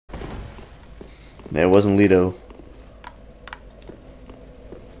It wasn't Lido.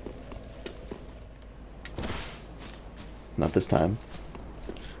 Not this time.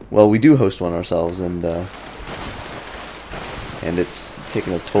 Well, we do host one ourselves, and it's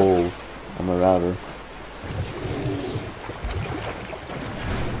taking a toll on my router.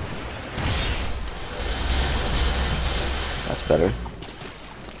 That's better.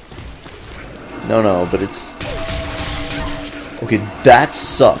 No, but it's... Okay, that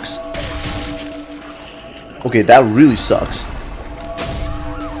sucks. Okay, that really sucks.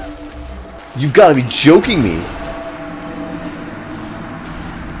 You've got to be joking me.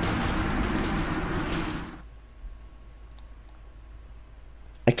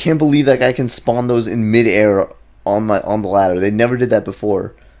 I can't believe that guy can spawn those in mid-air on the ladder. They never did that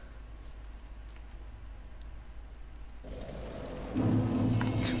before.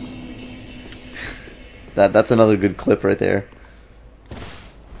 That's another good clip right there.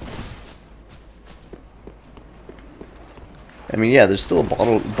 I mean, yeah, there's still a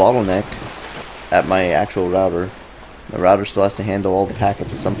bottleneck at my actual router. The router still has to handle all the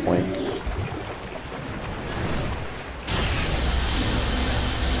packets at some point.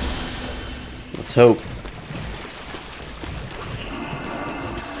 Let's hope.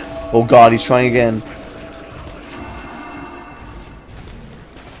 Oh god, he's trying again.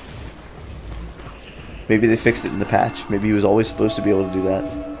 Maybe they fixed it in the patch. Maybe he was always supposed to be able to do that.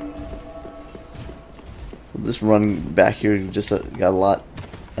 This run back here just got a lot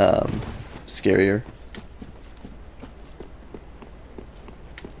scarier.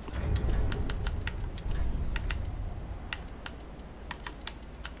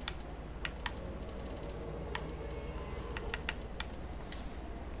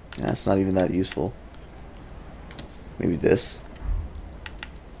 That's not even that useful. Maybe this.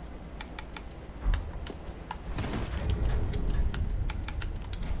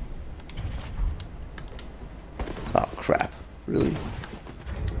 Oh crap, really?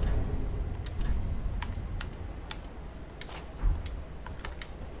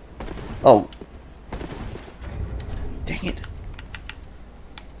 Oh. Dang it.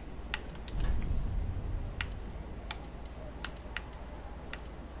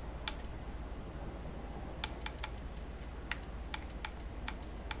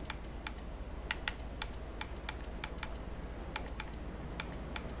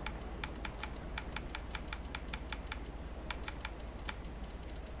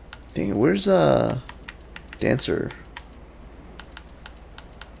 Dang it, where's Dancer?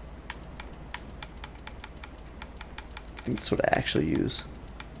 I think that's what I actually use.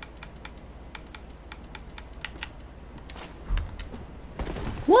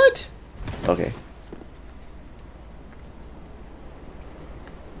 What? Okay.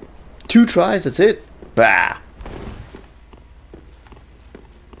 2 tries, that's it? Bah!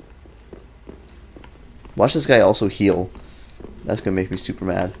 Watch this guy also heal. That's gonna make me super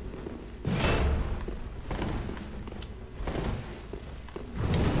mad.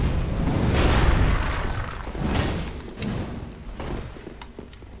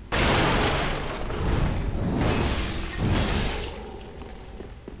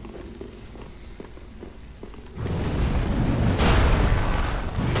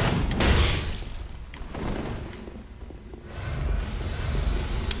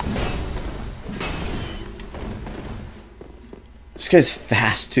 This guy's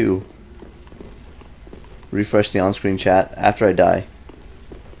fast too. Refresh the on-screen chat after I die.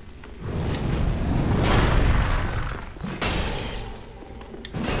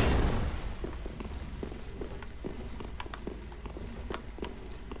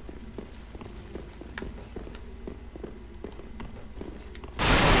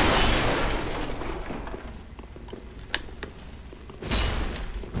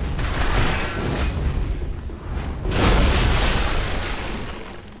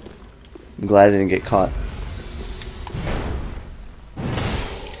 I'm glad I didn't get caught.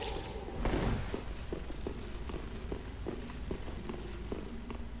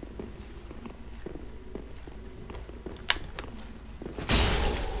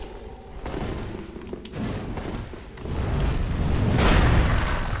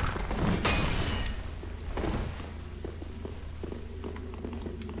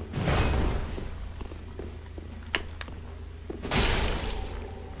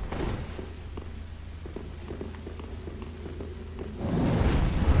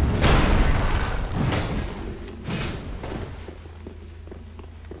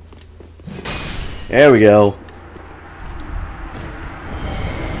 There we go.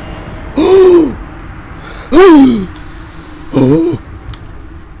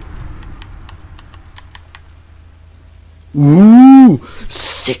 Ooh,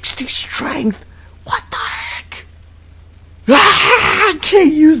 60 strength. Ah, I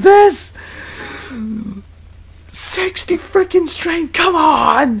can't use this! 60 freaking strength, come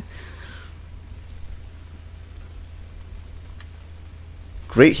on!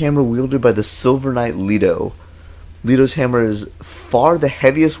 Great hammer wielded by the Silver Knight Leto. Leto's hammer is far the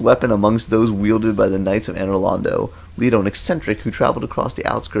heaviest weapon amongst those wielded by the Knights of Anor Londo. Leto, an eccentric who traveled across the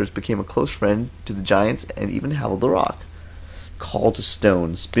outskirts, became a close friend to the giants and even Havel the Rock. Call to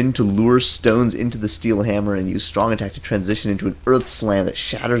Stone. Spin to lure stones into the steel hammer and use strong attack to transition into an earth slam that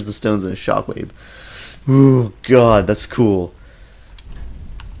shatters the stones in a shockwave. Ooh, God, that's cool.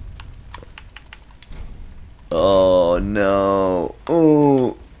 Oh, no.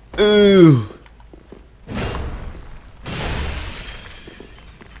 Ooh. Ooh.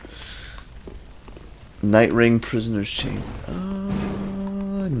 Night Ring, Prisoner's Chain.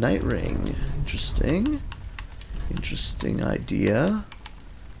 Night Ring. Interesting. Interesting idea.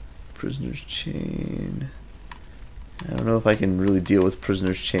 Prisoner's Chain. I don't know if I can really deal with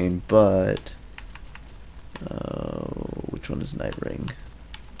Prisoner's Chain, but... which one is Night Ring?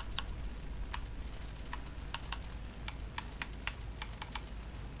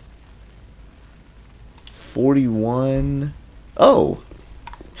 $41. Oh!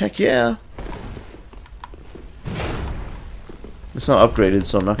 Heck yeah! It's not upgraded,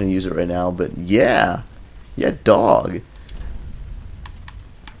 so I'm not going to use it right now, but yeah! Yeah, dog!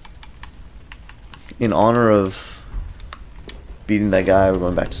 In honor of beating that guy, we're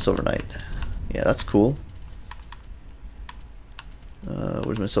going back to Silver Knight. Yeah, that's cool.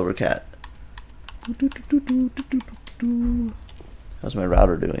 Where's my Silver Cat? How's my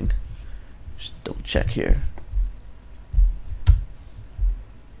router doing? Just double check here.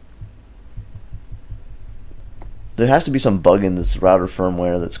 There has to be some bug in this router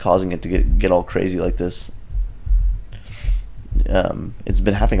firmware that's causing it to get all crazy like this. It's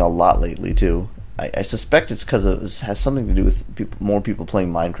been happening a lot lately too. I suspect it's because it has something to do with more people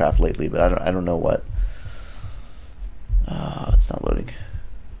playing Minecraft lately, but I don't know what. It's not loading.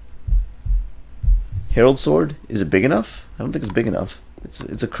 Herald Sword, is it big enough? I don't think it's big enough.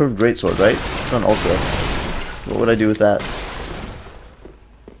 It's a curved greatsword, right? It's not ultra. What would I do with that?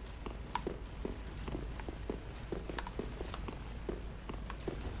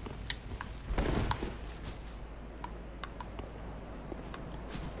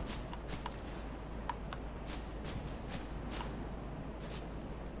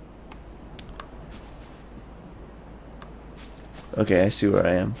 Okay, I see where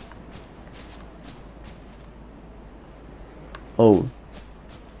I am. Oh.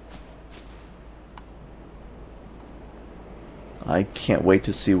 I can't wait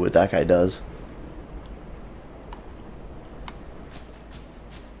to see what that guy does.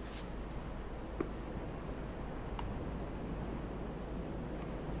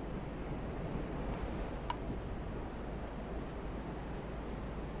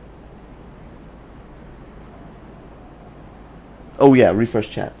 Oh yeah,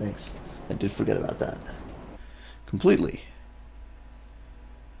 refresh chat, thanks. I did forget about that. Completely.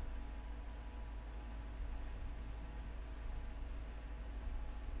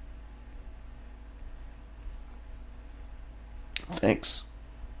 Thanks.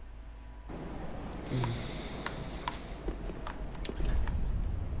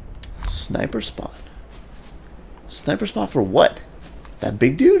 Sniper spot. Sniper spot for what? That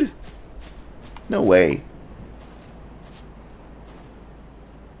big dude? No way.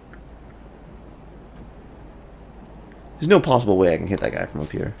 There's no possible way I can hit that guy from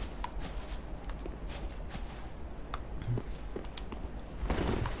up here.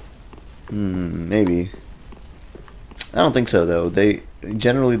 Maybe. I don't think so though.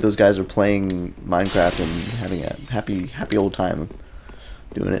 Generally those guys are playing Minecraft and having a happy old time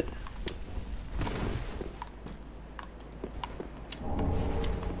doing it.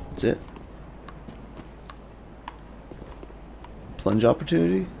 That's it. Plunge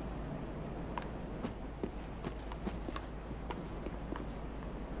opportunity.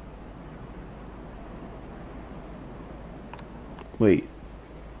 Wait.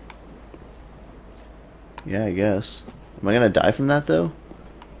 Yeah, I guess. Am I gonna die from that though?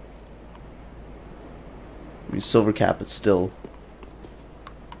 I mean, silver cap, but still.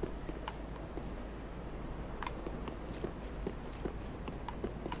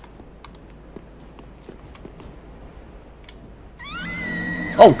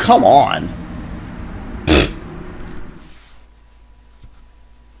 Oh, come on!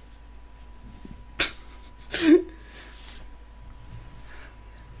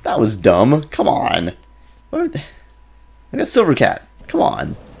 That was dumb. Come on. I got Silver Cat. Come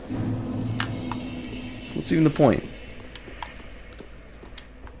on. What's even the point?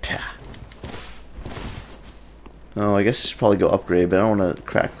 Pah. Oh, I guess I should probably go upgrade, but I don't want to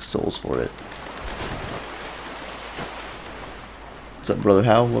crack souls for it. What's up, Brother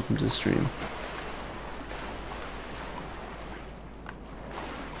How? Welcome to the stream.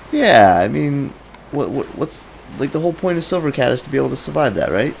 Yeah, I mean, what's like the whole point of Silvercat is to be able to survive that,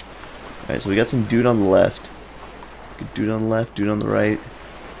 right? Alright, so we got some dude on the left. Good dude on the left, dude on the right.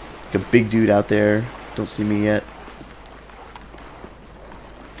 Like a big dude out there. Don't see me yet.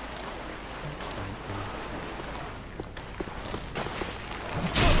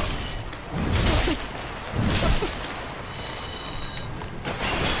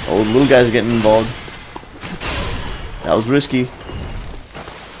 Oh, the little guys are getting involved. That was risky.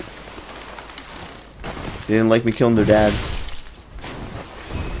 They didn't like me killing their dad.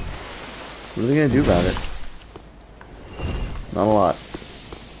 What are they gonna do about it? Not a lot.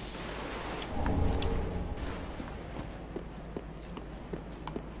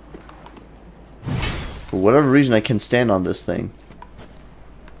 For whatever reason, I can stand on this thing.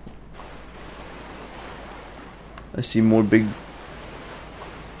 I see more big...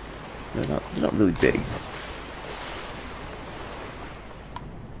 they're not really big.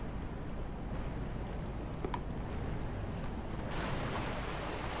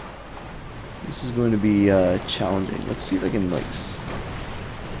 This is going to be challenging. Let's see if I can like...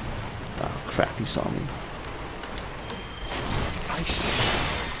 oh crap, he saw me.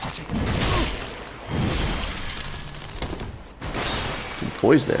 Good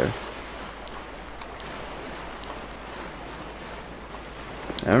poise there.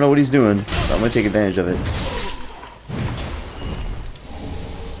 I don't know what he's doing, but I'm going to take advantage of it.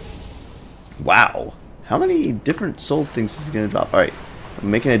 Wow. How many different soul things is he going to drop? Alright, I'm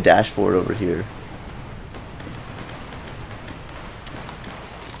making a dash forward over here.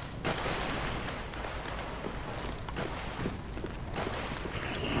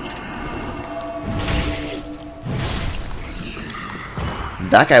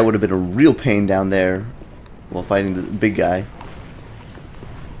 That guy would have been a real pain down there while fighting the big guy.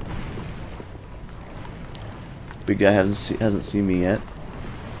 Big guy hasn't seen me yet.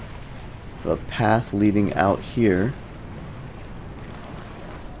 A path leading out here.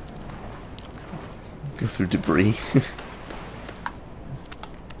 Go through debris.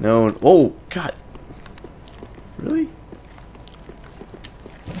 No. Oh God. Really?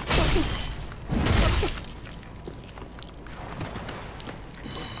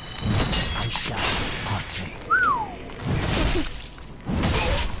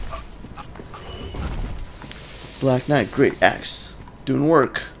 Black Knight, great axe, doing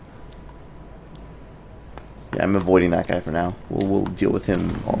work. Yeah, I'm avoiding that guy for now. We'll deal with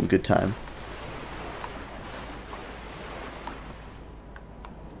him all in good time.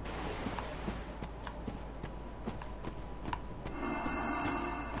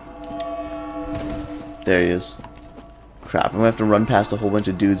 There he is. Crap, I'm gonna have to run past a whole bunch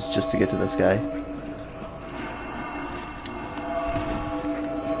of dudes just to get to this guy.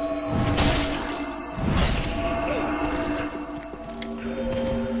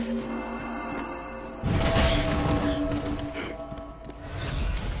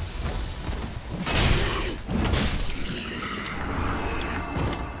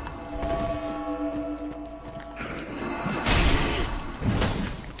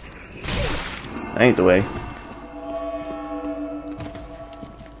 That ain't the way.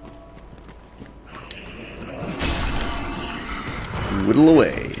 Whittle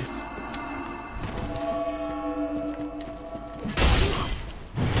away.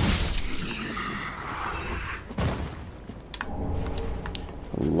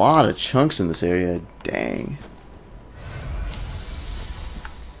 A lot of chunks in this area. Dang.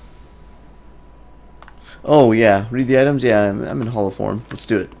 Oh yeah, read the items. Yeah, I'm in hollow form. Let's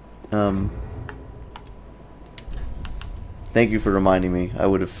do it. Thank you for reminding me. I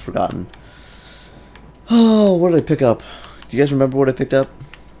would have forgotten. Oh, what did I pick up? Do you guys remember what I picked up?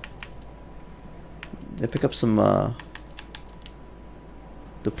 I picked up some,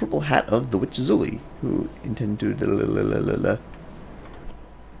 the purple hat of the Witch Zuli, who intend to...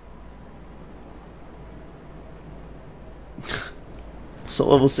 So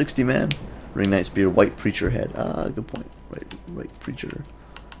level 60, man. Ring Knight Spear, White Preacher head. Ah, good point. Right Preacher.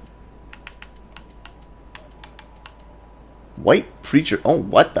 White Preacher. Oh,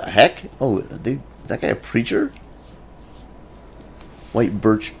 what the heck? Oh, is that guy a preacher? White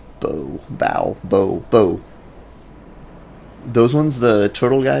Birch bow. Those ones, the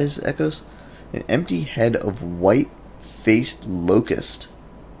turtle guys, Echoes? An empty head of white-faced locust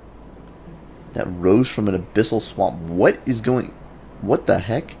that rose from an abyssal swamp. What is going... what the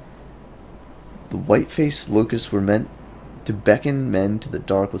heck? The white-faced locusts were meant to beckon men to the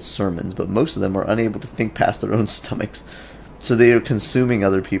dark with sermons, but most of them are unable to think past their own stomachs. So they are consuming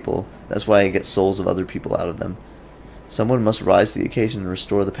other people. That's why I get souls of other people out of them. Someone must rise to the occasion and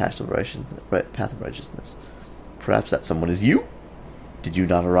restore the path of righteousness. Perhaps that someone is you? Did you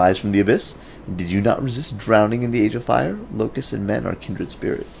not arise from the abyss? Did you not resist drowning in the age of fire? Locusts and men are kindred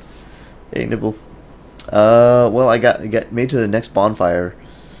spirits. Hey, Nibble. Well, I got made to the next bonfire.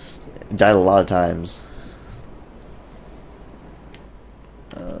 Died a lot of times.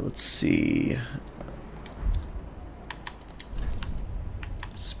 Let's see.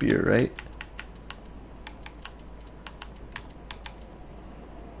 Spear, right?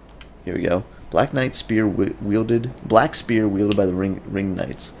 Here we go. Black spear wielded by the ring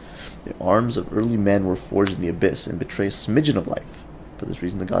knights. The arms of early men were forged in the abyss and betray a smidgen of life. For this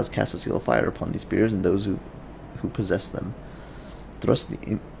reason, the gods cast a seal of fire upon these spears and those who possess them. Thrust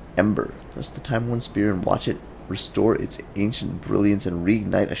the ember. Thrust the time-worn spear and watch it restore its ancient brilliance and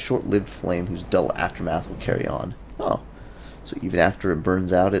reignite a short-lived flame whose dull aftermath will carry on. Oh, so even after it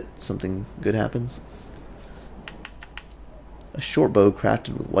burns out, something good happens? A short bow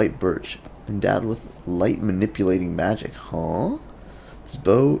crafted with white birch, endowed with light manipulating magic. Huh? This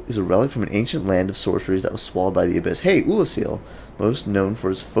bow is a relic from an ancient land of sorceries that was swallowed by the abyss. Hey, Oolacile, most known for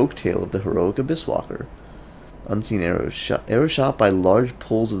his folk tale of the heroic abyss walker. Unseen arrows shot by large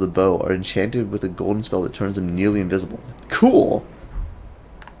poles of the bow are enchanted with a golden spell that turns them nearly invisible. Cool!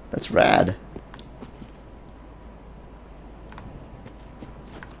 That's rad.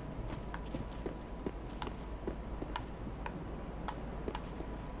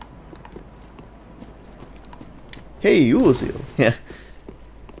 Hey, Oolacile. Yeah.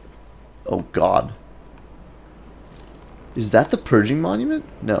 Oh god. Is that the purging monument?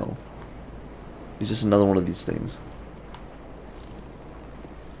 No. It's just another one of these things.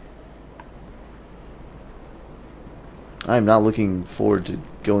 I'm not looking forward to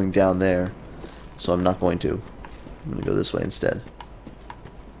going down there, so I'm not going to. I'm going to go this way instead.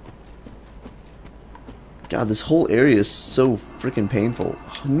 God, this whole area is so freaking painful.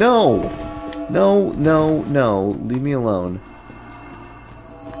 No! No, no, no. Leave me alone.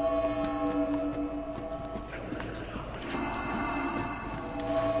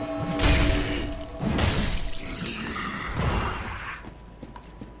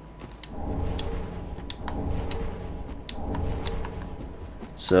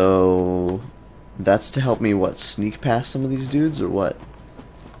 So that's to help me, what, sneak past some of these dudes, or what?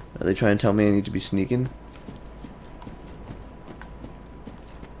 Are they trying to tell me I need to be sneaking?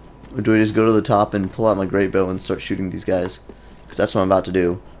 Or do I just go to the top and pull out my great bow and start shooting these guys? Because that's what I'm about to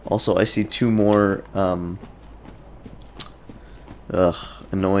do. Also, I see two more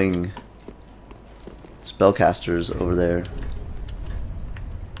annoying spellcasters over there.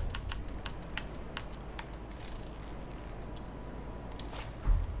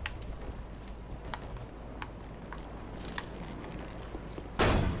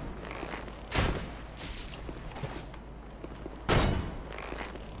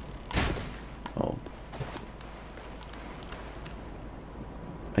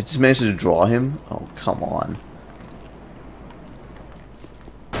 I just managed to draw him? Oh, come on.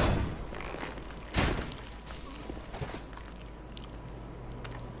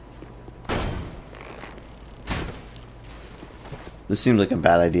 This seems like a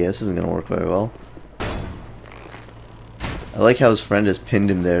bad idea. This isn't going to work very well. I like how his friend has pinned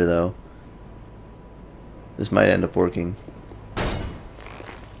him there, though. This might end up working.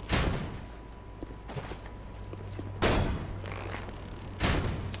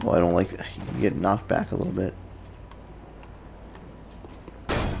 Oh, I don't like that. You get knocked back a little bit.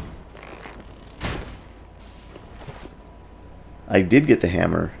 I did get the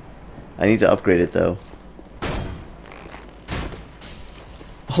hammer. I need to upgrade it, though.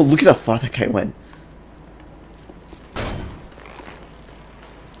 Oh, look at how far that guy went.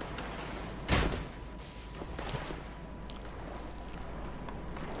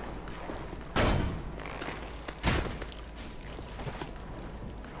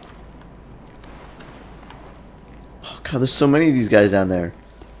 God, there's so many of these guys down there.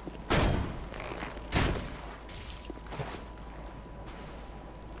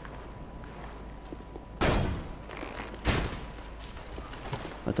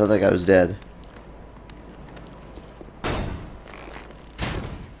 I thought that guy was dead.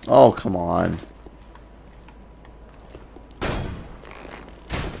 Oh, come on.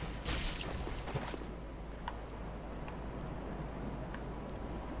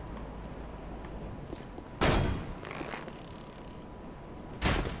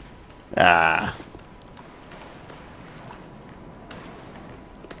 Ah.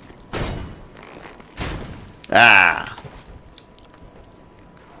 Ah.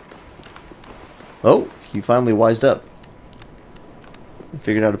 Oh, he finally wised up. And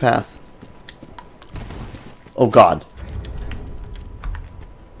figured out a path. Oh god.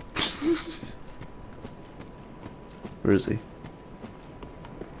 Where is he?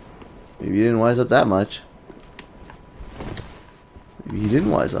 Maybe he didn't wise up that much. Maybe he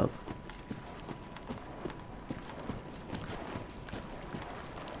didn't wise up.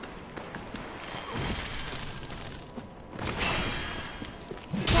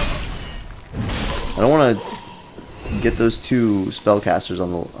 I don't want to get those two spellcasters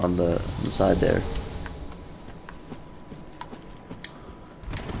on the side there.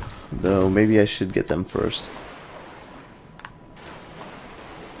 Though maybe I should get them first.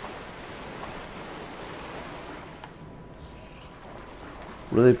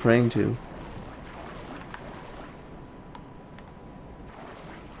 What are they praying to?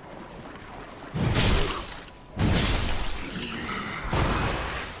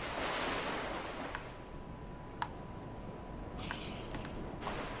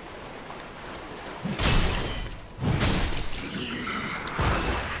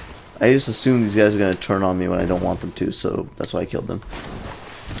 I just assume these guys are going to turn on me when I don't want them to, so that's why I killed them.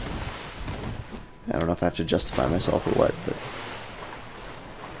 I don't know if I have to justify myself or what, but...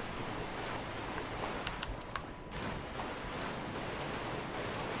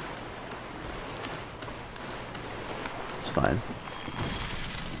 it's fine.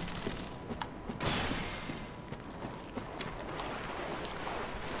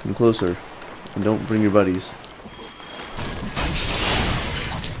 Come closer, and don't bring your buddies.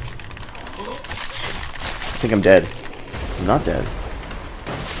 I think I'm dead. I'm not dead.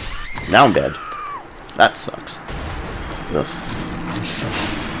 Now I'm dead. That sucks. Ugh.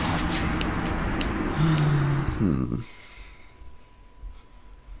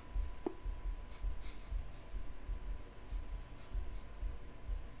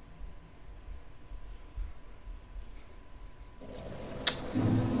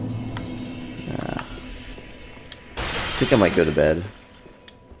 I think I might go to bed.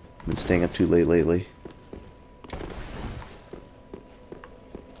 I've been staying up too late lately.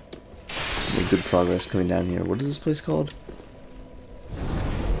 Made good progress coming down here. What is this place called?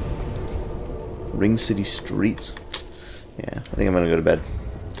 Ring City Streets. Yeah, I think I'm gonna go to bed.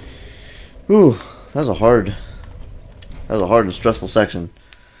 Ooh, that was a hard and stressful section.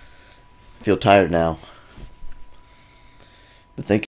 I feel tired now. But thank you.